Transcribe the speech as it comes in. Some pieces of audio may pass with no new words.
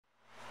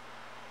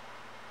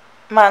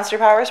Monster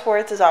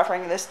Powersports is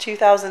offering this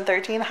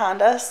 2013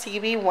 Honda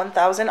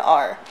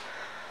CB1000R.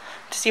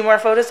 To see more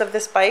photos of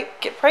this bike,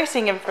 get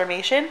pricing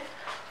information,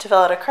 to fill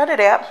out a credit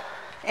app,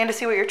 and to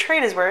see what your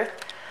trade is worth,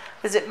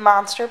 visit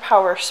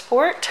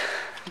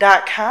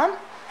monsterpowersport.com.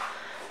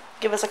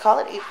 Give us a call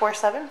at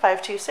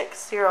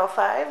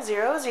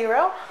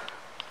 847-526-0500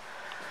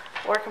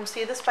 or come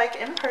see this bike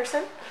in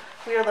person.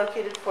 We are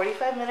located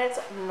 45 minutes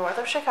north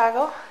of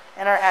Chicago,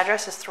 and our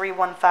address is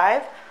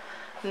 315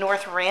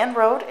 North Rand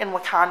Road in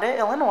Wauconda,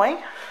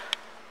 Illinois.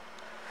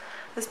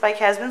 This bike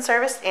has been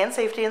serviced and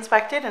safety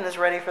inspected and is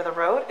ready for the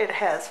road. It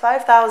has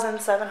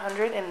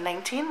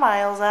 5,719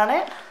 miles on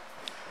it.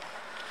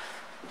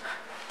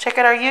 Check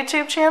out our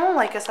YouTube channel,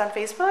 like us on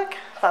Facebook,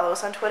 follow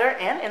us on Twitter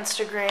and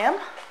Instagram.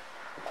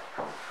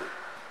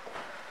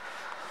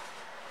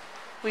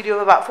 We do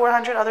have about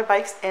 400 other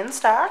bikes in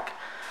stock.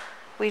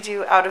 We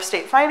do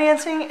out-of-state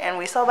financing, and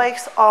we sell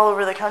bikes all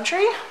over the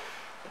country.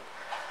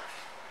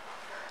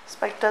 This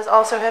bike does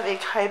also have a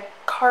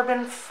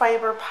carbon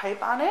fiber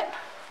pipe on it.